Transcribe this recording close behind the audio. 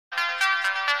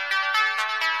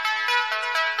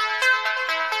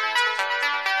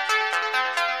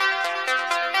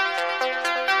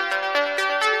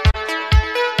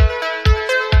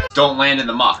Don't land in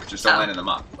the muck. Just don't land in the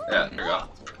muck. Yeah, there you go.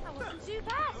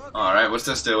 Alright, what's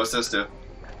this do? What's this do?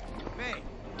 May,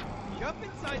 jump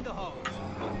inside the hose.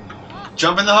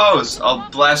 Jump in the hose. I'll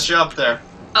blast you up there.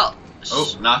 Oh.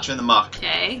 Oh, knocked you in the muck.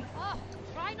 Okay.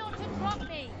 Try not to drop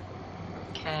me.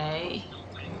 Okay.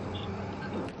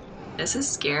 This is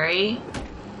scary.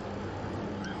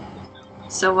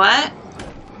 So what?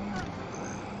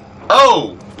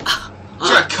 Oh! You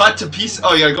got cut to pieces.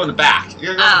 Oh, you gotta go in the back. You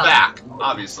gotta go in the back,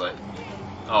 obviously.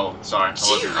 Oh, sorry.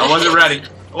 I wasn't ready.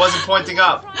 I wasn't pointing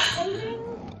up. Woo!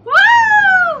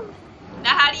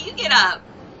 Now how do you get up?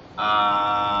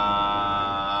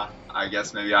 I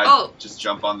guess maybe I just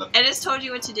jump on the... I just told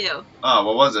you what to do. Oh,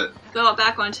 what was it? Go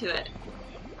back onto it.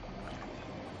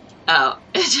 Oh,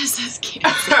 it just says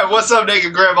cancer. What's up,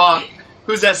 naked grandma?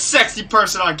 Who's that sexy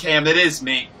person on cam? That is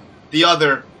me. The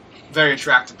other very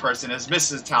attractive person is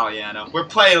Mrs. Italiano. We're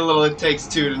playing a little It Takes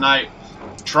Two tonight.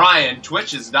 Trying.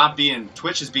 Twitch is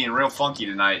being real funky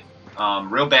tonight.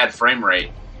 Real bad frame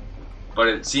rate. But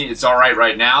it's all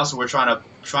right now, so we're trying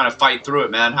to fight through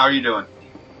it, man. How are you doing?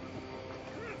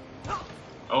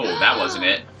 Oh, that wasn't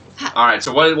it. All right,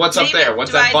 so what's up there?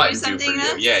 What's that button do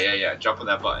for you? Yeah. Jump on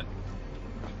that button.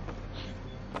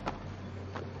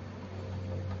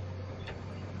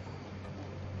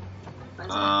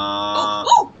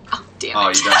 Oh, damn it. Oh,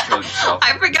 you just killed yourself.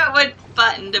 I forgot what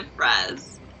button to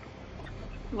press.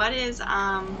 What is,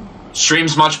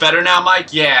 Stream's much better now,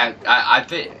 Mike? Yeah, I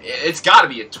think it's gotta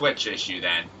be a Twitch issue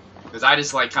then. Because I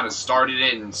just, like, kind of started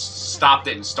it and stopped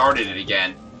it and started it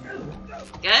again.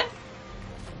 Good?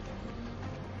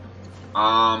 Did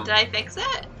I fix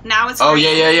it? Now it's green. Oh,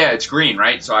 yeah, it's green,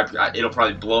 right? So it'll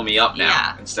probably blow me up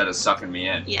now instead of sucking me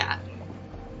in. Yeah.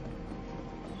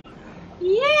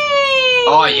 Yay!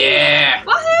 Oh, yeah!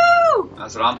 Woohoo!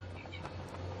 That's what I'm...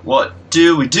 What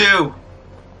do we do?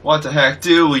 What the heck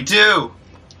do we do?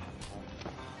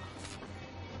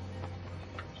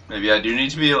 Maybe I do need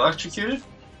to be electrocuted?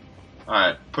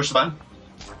 Alright, push the button.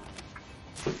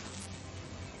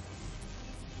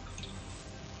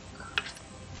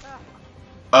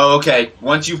 Oh, okay.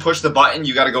 Once you push the button,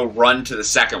 you gotta go run to the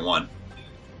second one.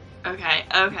 Okay.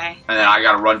 And then I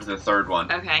gotta run to the third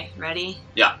one. Okay, ready?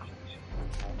 Yeah.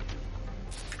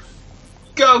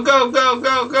 Go!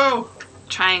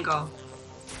 Triangle.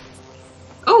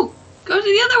 Oh, go to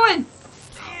the other one.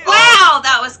 Wow,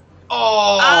 that was...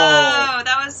 Oh,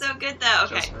 that was so good though.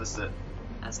 Okay. Just missed it.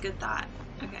 That's good thought.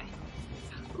 Okay.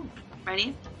 Ooh,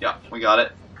 ready? Yeah, we got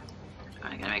it.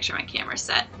 I gotta make sure my camera's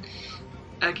set.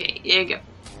 Okay, here you go.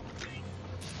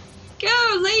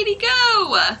 Go, lady,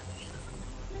 go!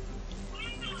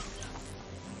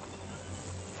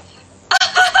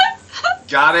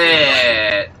 Got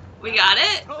it! We got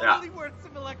it? Totally worth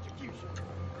some electrocution.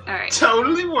 Alright.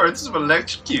 Totally worth some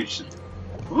electrocution.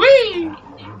 Whee!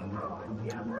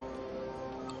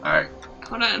 Alright.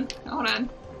 Hold on.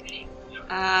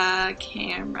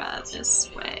 Camera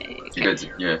this way. Okay.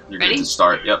 You're good Ready? to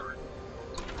start. Yep.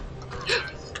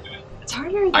 It's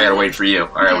harder than I gotta wait for you.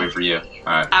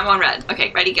 Alright. I'm on red.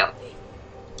 Okay, ready, go.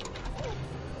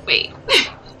 Wait.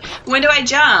 When do I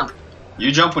jump?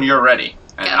 You jump when you're ready,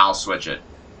 and then I'll switch it.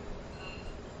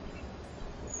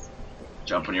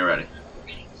 Jump when you're ready.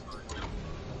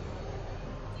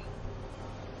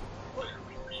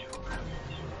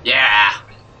 Yeah!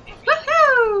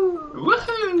 Woohoo!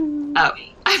 Woohoo! Oh,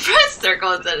 I pressed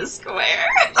circle instead of square.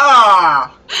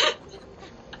 Ah!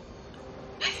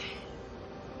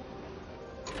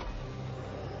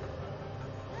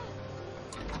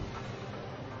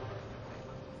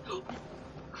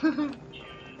 Now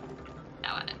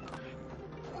what?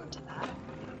 To that.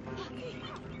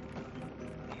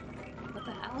 What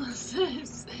the hell is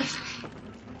this?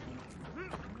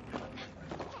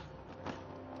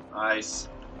 Nice.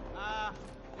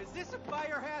 Is this a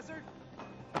fire hazard?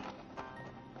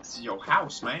 This is your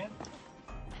house, man.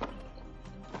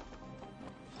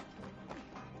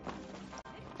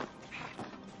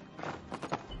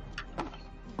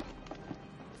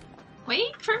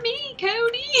 Wait for me,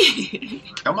 Cody!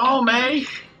 Come on, May.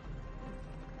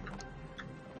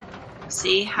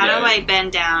 See, how do I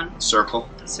bend down? Circle.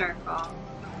 Circle.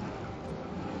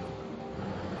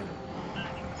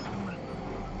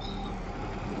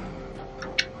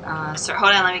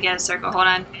 Hold on, let me get a circle. Hold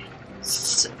on.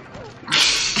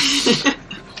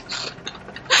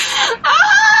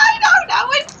 I don't know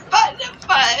which button to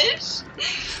push.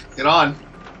 Get on.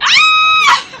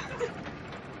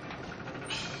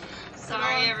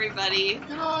 Sorry, everybody.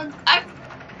 Get on.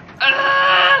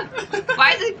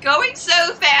 Why is it going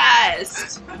so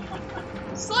fast?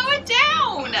 Slow it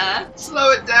down. Slow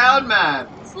it down, man.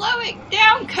 Slow it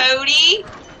down, Cody.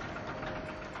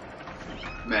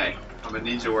 May, I'm gonna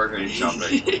need you to work on your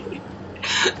jumping.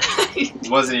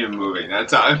 Wasn't even moving that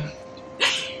time.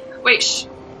 Wait, shh.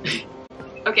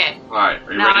 Okay. Alright,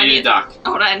 are you Now ready to duck?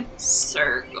 Hold on.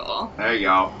 Circle. There you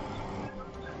go.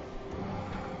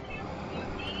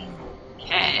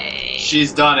 Okay.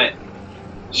 She's done it.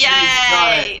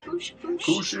 Yay!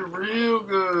 Push it real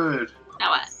good.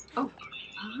 Now what? Oh.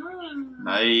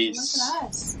 Nice. Look at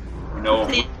us. We know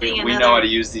how to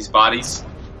use these bodies.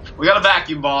 We got a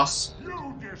vacuum, boss.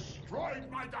 You destroyed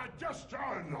my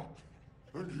digestion!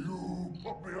 And you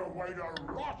put me away to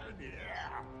rot in here!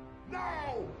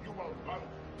 Now you will both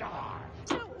die!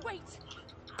 No, wait!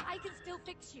 I can still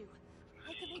fix you.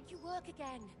 I can make you work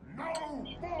again. No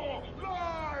more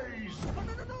lies!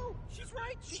 No. She's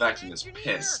right. She's Vacuum an is engineer.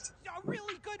 pissed. A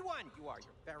really good one. You are.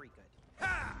 You're very good.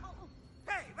 Ha!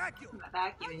 Hey, vacuum. I'm a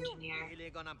vacuum Are you engineer. really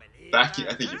gonna believe Vacuum.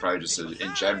 that, I think you huh? probably just said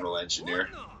in general What engineer.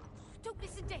 not? Don't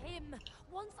listen to him.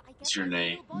 Once I get What's your my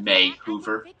name? real body May back, I can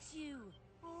Hoover? fix you.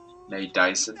 Oh, May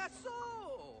Dyson. That's so.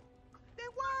 Then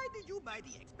why did you buy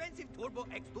the expensive Turbo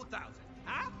X2000?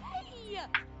 Huh? Hey!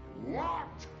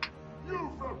 What?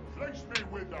 You've replaced me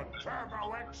with the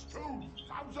Turbo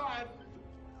X2000!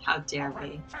 How dare A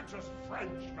we? pretentious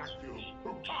French vacuum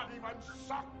who can't even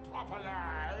suck properly!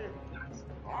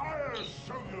 I'll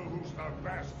show you who's the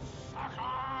best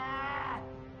sucker!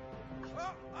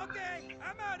 Oh, okay.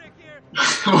 I'm out of here.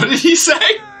 What did he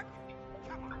say?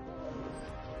 Come on.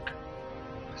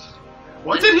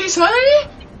 What did he say?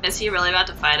 Is he really about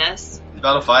to fight us? He's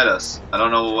about to fight us. I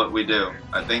don't know what we do.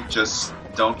 I think just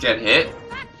don't get hit.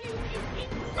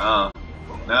 Oh.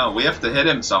 No, we have to hit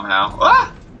him somehow.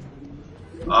 Ah!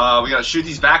 We gotta shoot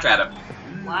these back at him.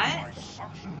 What? My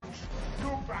suction.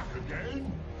 You're back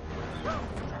again?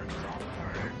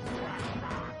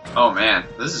 Oh man,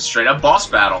 this is straight up boss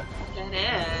battle. It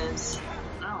is.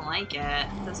 I don't like it.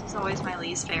 This is always my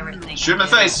least favorite thing. Shoot him in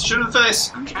the face! Shoot him in the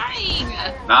face! I'm trying.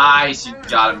 Nice, you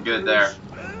got him good there.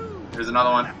 Here's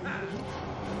another one.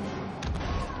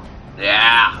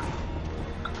 Yeah.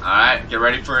 Alright, get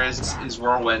ready for his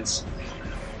whirlwinds.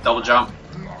 Double jump.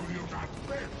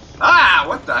 Ah,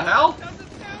 what the hell? Doesn't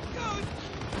sound good.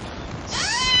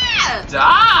 Ah!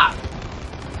 Stop!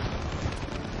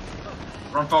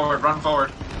 Run forward, run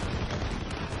forward.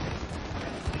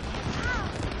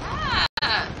 Ah!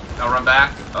 Now run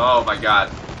back. Oh my god.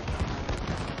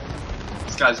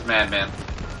 This guy's a madman.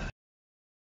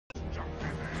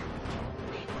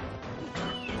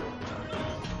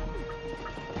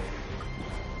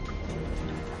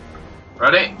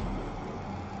 Ready?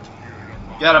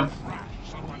 Get him.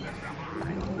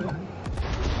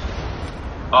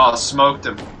 Oh, smoked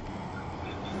him.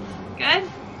 Good?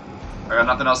 I got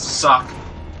nothing else to suck.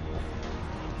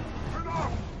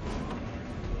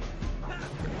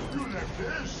 You left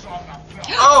this on the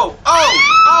floor! Oh! Oh!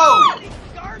 Oh! It's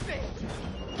garbage.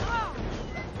 Oh,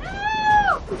 no!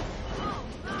 Oh,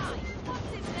 my.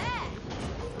 What's in there?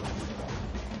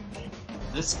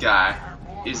 This guy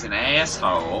is an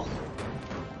asshole.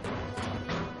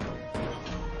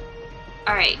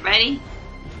 Alright, ready?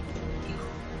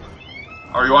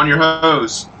 Are you on your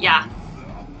hose? Yeah.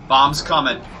 Bomb's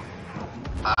coming.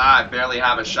 I barely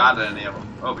have a shot at any of them.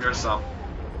 Oh, here's some.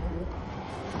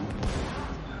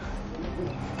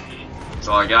 That's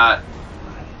all I got.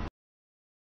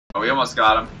 Oh, we almost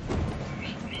got him.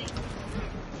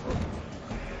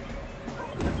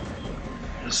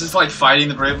 This is like fighting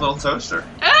the brave little toaster.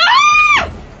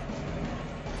 Ah!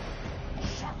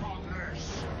 Suck on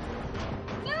this!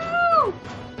 No!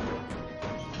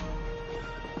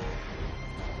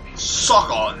 Suck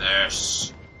on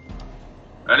this.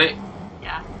 Ready?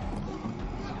 Yeah.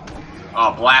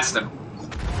 Oh, blast him.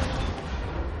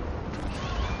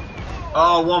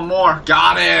 Oh, one more.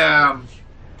 Got him.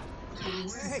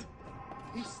 Hey,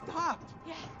 he stopped.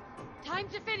 Yeah. Time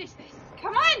to finish this.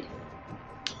 Come on!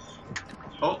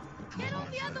 Oh, Get on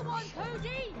the other one,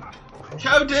 Cody.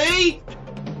 Cody!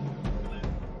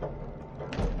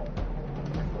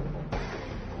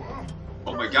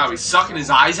 Oh my god, he's sucking his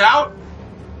eyes out?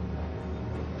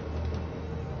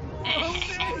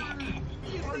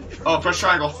 Oh, press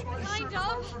triangle. Kind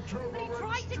of. But he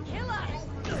tried to kill us.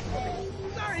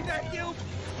 Sorry, vacuum.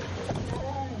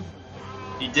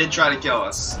 He did try to kill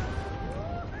us.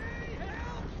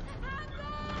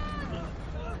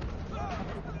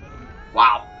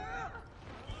 Wow.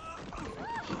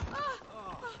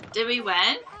 Did we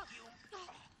win?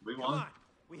 We Come won. on.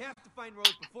 We have to find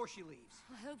Rose before she leaves.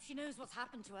 I hope she knows what's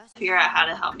happened to us. Figure out how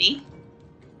to help me.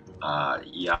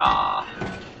 Yeah.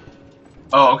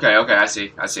 Oh, okay, I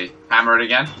see. Hammer it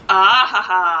again. Ah ha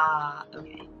ha.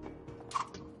 Okay.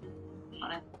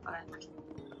 Hold on.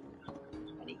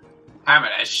 Ready? Hammer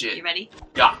that shit. You ready?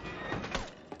 Yeah.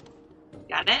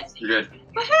 Got it? You're good.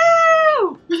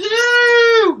 Woohoo!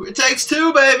 Woohoo! It takes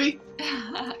two, baby.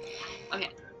 Okay.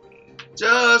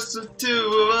 Just the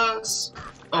two of us.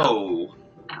 Oh.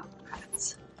 Oh,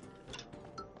 let's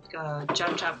go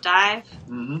jump, jump, dive.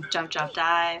 Mm-hmm. Jump, jump,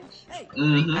 dive. Hey,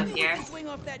 Mm-hmm. Up here. swing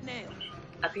off that nail.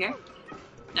 Up here?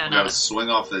 No, I no. gotta swing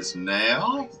off this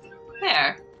nail.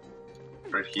 There.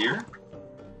 Right here.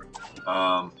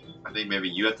 I think maybe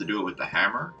you have to do it with the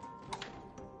hammer.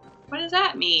 What does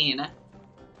that mean?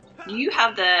 You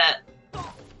have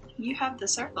the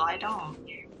circle, I don't.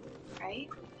 Right?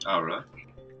 Oh, really?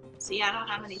 See, I don't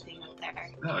have anything up there.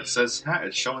 No, it says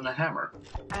it's showing the hammer.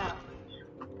 Oh.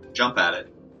 Jump at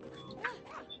it.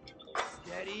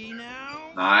 Steady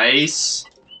now. Nice.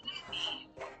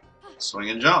 Swing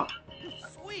and jump.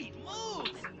 Sweet move.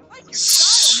 I like your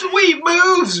style, man. Sweet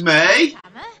moves, May.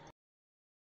 Hammer?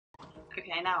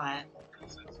 Okay, now what?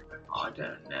 I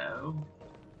don't know.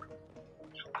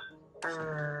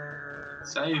 Er,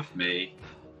 Save me.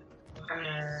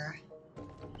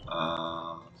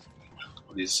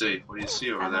 What do you see? What do you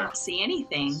see over I there? don't see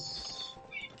anything.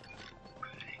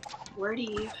 Where do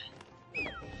you...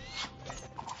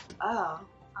 Oh.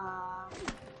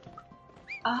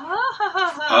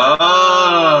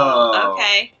 Oh.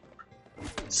 Okay.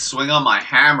 Swing on my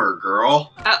hammer,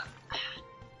 girl. Oh.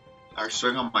 Or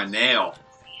swing on my nail.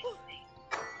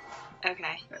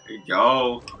 Okay. There you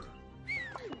go.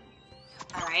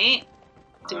 Alright.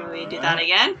 Do we do Alright. that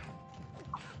again?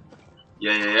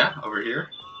 Yeah. Over here.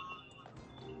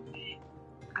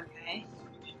 Okay.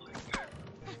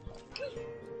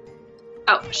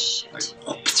 Oh, shit. Like,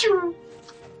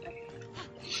 Okay.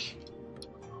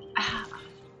 How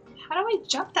do I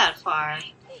jump that far?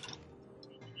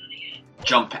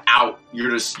 jump out.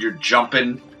 You're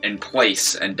jumping in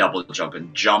place and double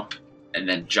jumping. Jump and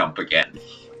then jump again.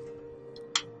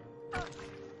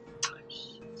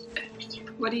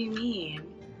 What do you mean?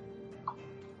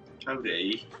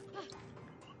 Cody.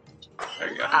 There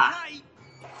you go. Ah.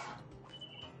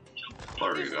 There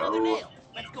you Here's another go. nail.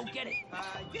 Let's go get it.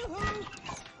 Yoo-hoo!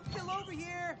 Still over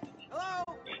here. Hello?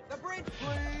 The bridge,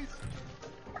 please.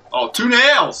 Oh, 2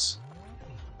 nails!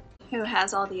 Who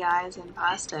has all the eyes and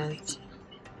pastas?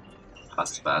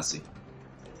 Pasta Bassi.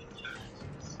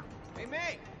 Hey,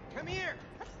 May, come here.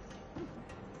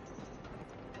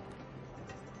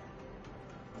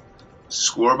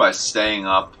 Score by staying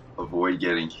up, avoid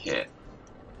getting hit.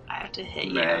 I have to hit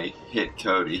you. May, hit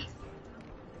Cody.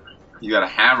 You got a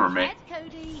hammer, May. Yes,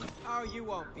 Cody. Oh, you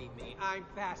won't beat me. I'm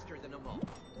faster than a mole.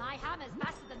 My hammer's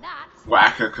faster than that.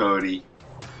 Whack a Cody.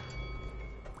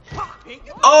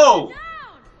 Bingo! Oh!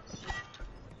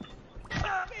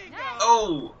 Down. Bingo!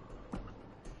 Oh!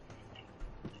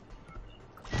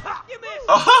 You missed!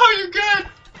 Oh, you're good!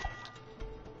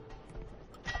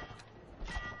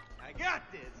 I got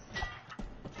this.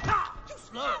 Too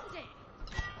slow. Found it.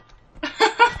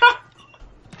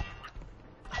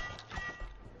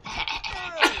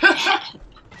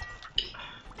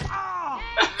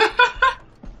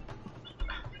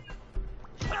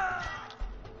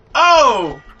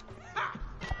 Oh!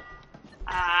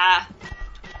 Ah.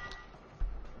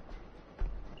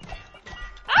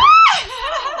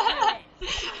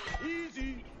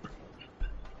 Easy.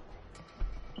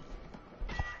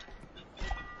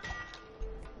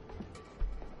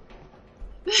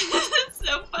 It's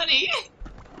so funny.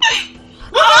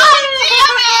 Oh,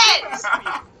 damn it!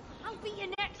 I'll beat you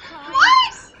next time.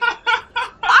 What?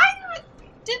 I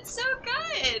did so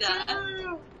good.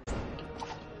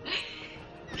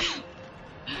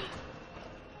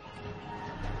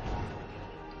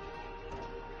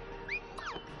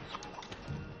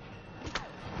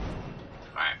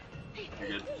 Alright,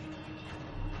 you're good.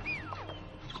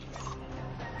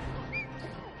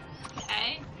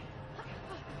 Okay.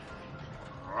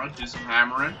 Alright, do some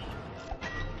hammering.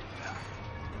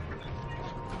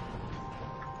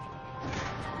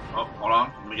 Oh, hold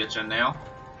on. Let me get you a nail.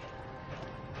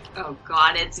 Oh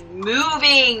god, it's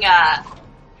moving!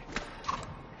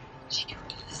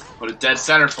 Put it dead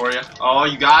center for you. Oh,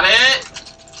 you got it?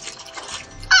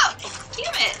 Oh,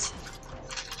 damn it!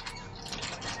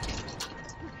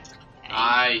 Okay.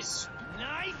 Nice.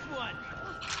 Nice one.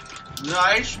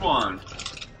 Nice one.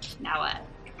 Now what?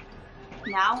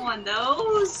 Now on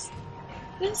those?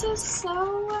 This is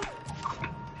so...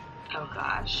 Oh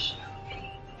gosh.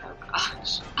 Oh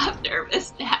gosh. I'm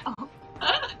nervous now.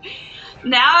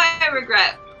 Now I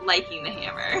regret liking the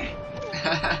hammer.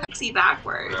 See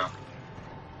backwards. Yeah.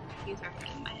 These are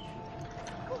in my head.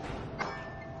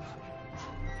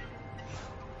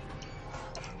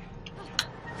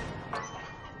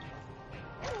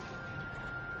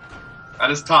 That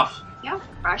is tough. Yeah.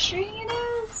 frustrating it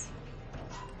is?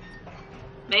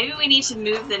 Maybe we need to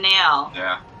move the nail.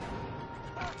 Yeah.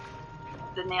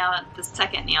 The nail, the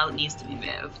second nail that needs to be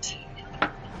moved.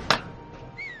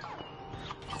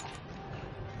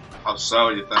 How so,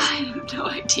 you think? I have no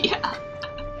idea.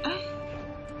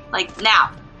 Like,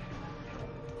 now.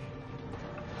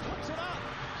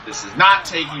 This is not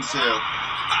taking two.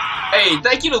 Hey,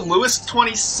 thank you to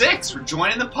Lewis26 for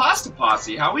joining the Pasta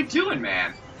Posse. How we doing,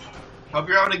 man? Hope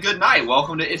you're having a good night.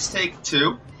 Welcome to It's Take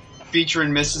Two,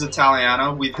 featuring Mrs.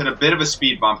 Italiano. We've hit a bit of a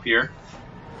speed bump here.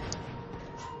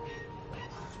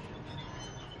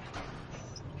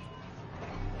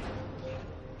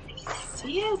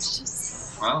 See, it's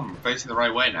just... Well, I'm facing the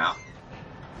right way now.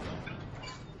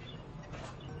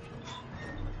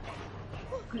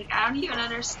 Like, I don't even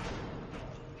understand.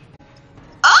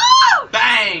 Oh!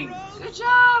 Bang! Good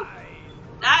job!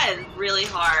 That is really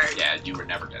hard. Yeah, you were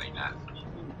never getting that.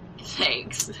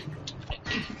 Thanks.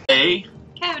 Hey,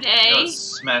 Cody. go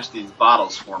smash these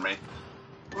bottles for me.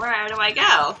 Where do I go?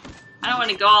 I don't want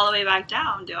to go all the way back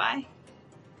down, do I?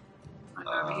 Wanna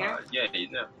go over here? Yeah, you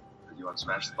do. You want to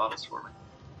smash the bottles for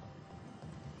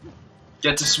me?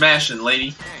 Get to smashing,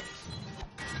 lady.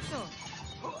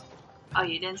 Oh,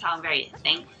 you didn't sound very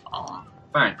thankful.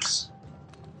 Thanks.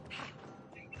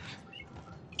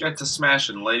 Get to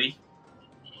smashing, lady.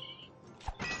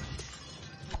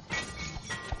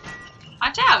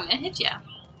 Watch out, I'm gonna hit you.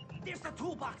 There's the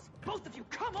toolbox. Both of you,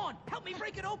 come on. Help me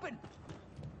break it open.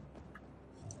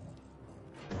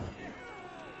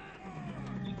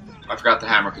 I forgot the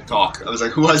hammer could talk. I was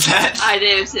like, who was that? I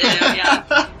do too,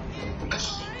 yeah.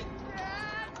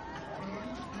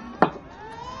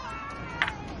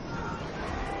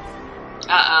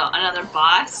 Uh-oh, another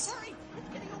boss? Hurry. It's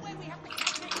getting away. We have to...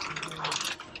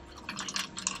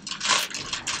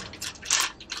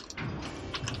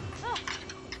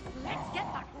 Let's get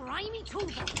that grimy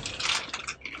toolbox.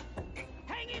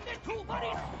 Hang in there, tool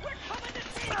buddies. We're coming to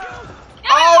see you.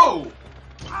 Oh!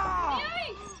 Ah!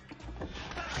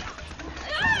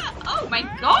 Ah, oh my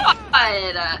god!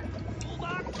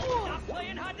 Toolbox, stop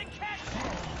playing hard to catch.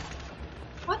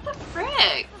 What the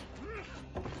frick?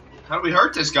 How do we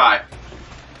hurt this guy?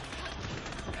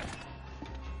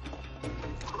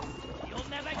 You'll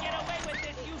never get away with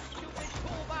this, you stupid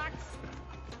toolbox.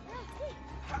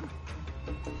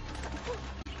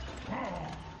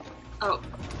 Oh,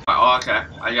 Oh, okay.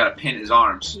 I gotta pin his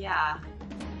arms. yeah.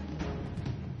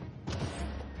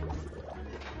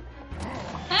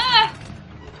 Ah!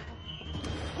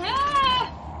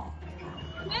 Ah!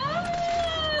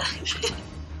 Ah!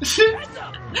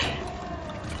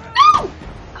 No!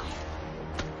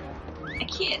 I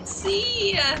can't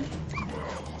see.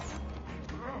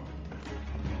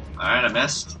 Alright, I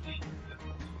missed.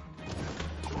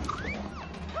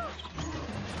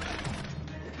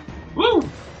 Woo!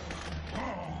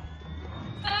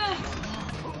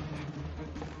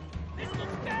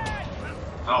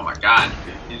 Oh my god.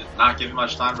 He did not give me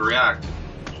much time to react.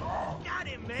 Got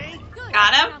him, man. Good.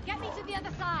 Got him? Now get me to the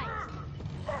other side.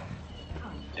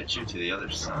 Get you to the other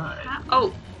side.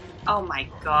 Oh, oh my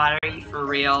god, are you for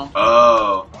real?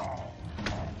 Oh.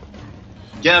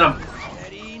 Get him.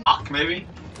 Ready? Fuck, maybe?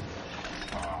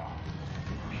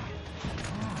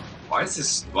 Why is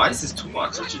this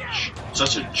toolbox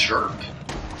such a jerk?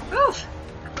 Oof.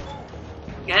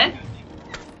 Good?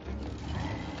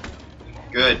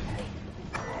 Good.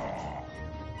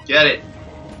 Get it.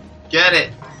 Get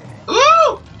it.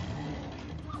 Ooh!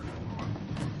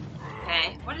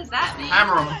 Okay, what does that mean?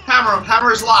 Hammer him. Hammer him. Hammer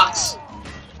his locks.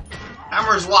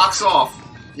 Hammer his locks off.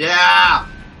 Yeah.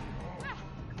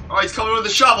 Oh, he's coming with the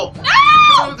shovel. No!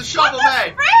 Coming with the shovel, What the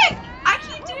May. frick? I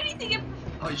can't do anything.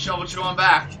 Oh, he shoveled you on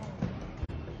back.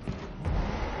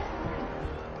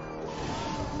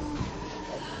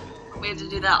 We have to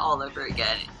do that all over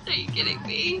again. Are you kidding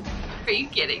me? Are you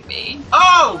kidding me?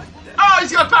 Oh! Oh,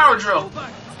 he's got a power drill.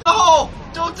 The hole.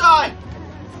 Don't die.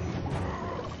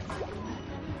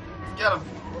 Get him.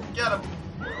 Get him.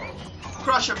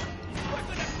 Crush him.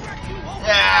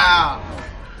 Yeah.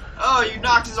 Oh, you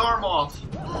knocked his arm off.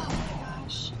 Oh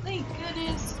gosh, thank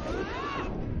goodness.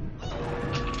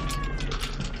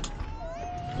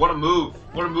 What a move.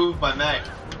 What a move by May.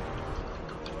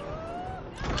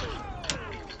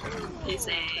 They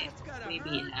say we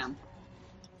beat him.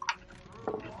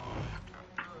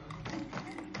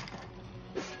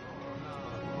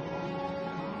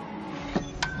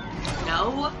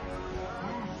 No?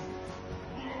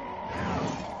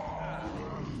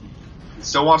 He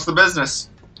still wants the business.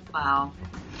 Wow.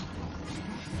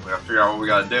 We gotta figure out what we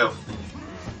gotta do.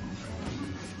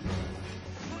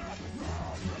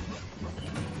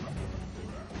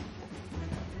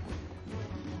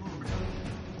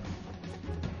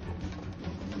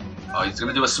 Oh, he's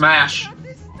gonna do a smash.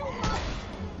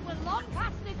 We're long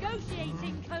past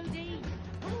negotiating, Cody.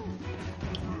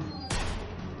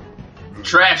 You're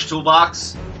trash,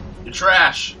 Toolbox. You're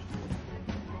trash.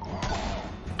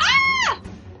 Ah!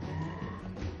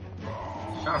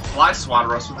 He's trying to fly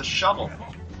swatter us with a shovel.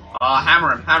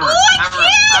 Hammer him, hammer him, Oh, hammer him,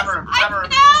 hammer him, hammer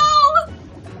him.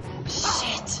 No!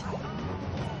 Shit.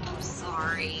 I'm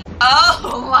sorry.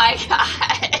 Oh my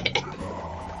god.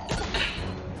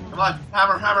 Come on,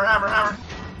 hammer, hammer, hammer, hammer.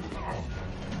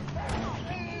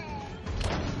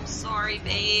 I'm sorry,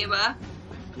 babe.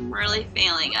 I'm really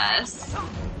failing us.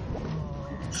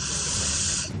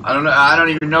 I don't know. I don't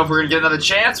even know if we're gonna get another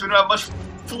chance. We don't have much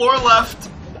floor left.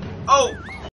 Oh.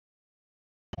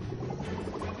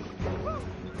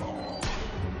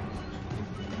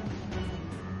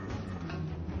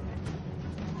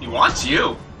 He wants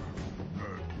you.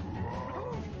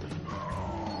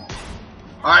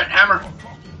 All right, hammer.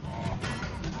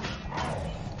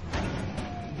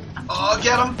 Oh,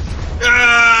 get him. Did it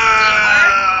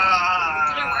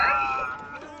work?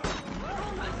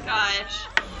 Oh my gosh.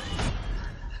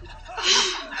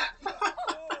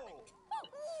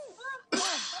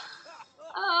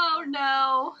 Oh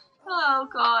no. Oh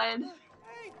god.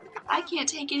 I can't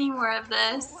take any more of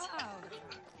this.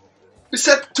 We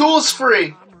set the tools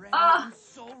free. Oh,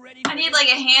 I need like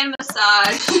a hand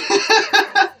massage.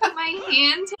 My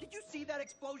hand. Did you see that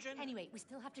explosion? Anyway, we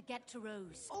still have to get to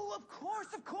Rose. Oh, of course,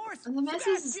 of course. The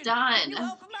missus is done. You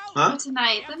help him out. Huh? For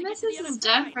tonight. The missus is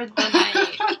done for the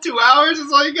night. 2 hours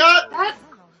is all you got? That,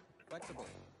 Flexible.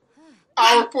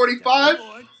 Hour 45?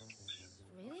 Really?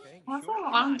 that's a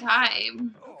long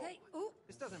time. Okay. Ooh.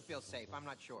 This doesn't feel safe. I'm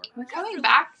not sure. We're coming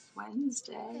back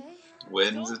Wednesday. Okay.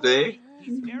 Wednesday.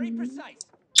 He's very precise.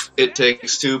 It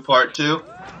Takes Two Part 2.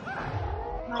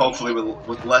 Hopefully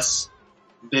with less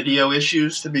video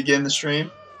issues to begin the stream.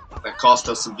 That cost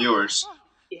us some viewers.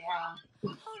 Yeah.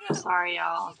 Oh no. Sorry,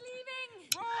 y'all. She's leaving.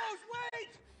 Rose, wait!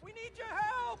 We need your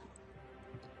help.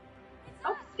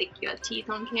 Oh, stick your teeth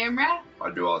on camera.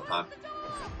 I do all the time.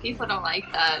 People don't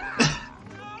like that.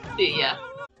 Do ya?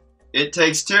 It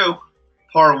Takes Two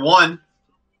Part 1.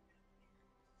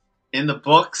 In the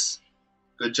books.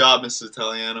 Good job, Mrs.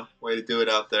 Italiano. Way to do it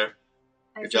out there.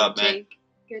 I Good said job, man. Jake.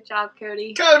 Good job,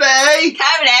 Cody. Cody!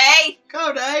 Cody!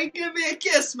 Cody, give me a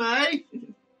kiss, man.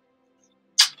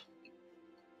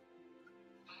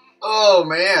 Oh,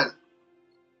 man.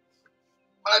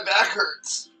 My back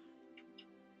hurts.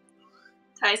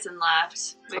 Tyson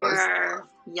left. We Tyson were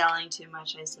yelling too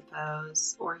much, I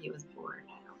suppose. Or he was bored.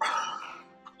 I don't know.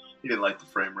 He didn't like the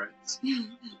frame rates.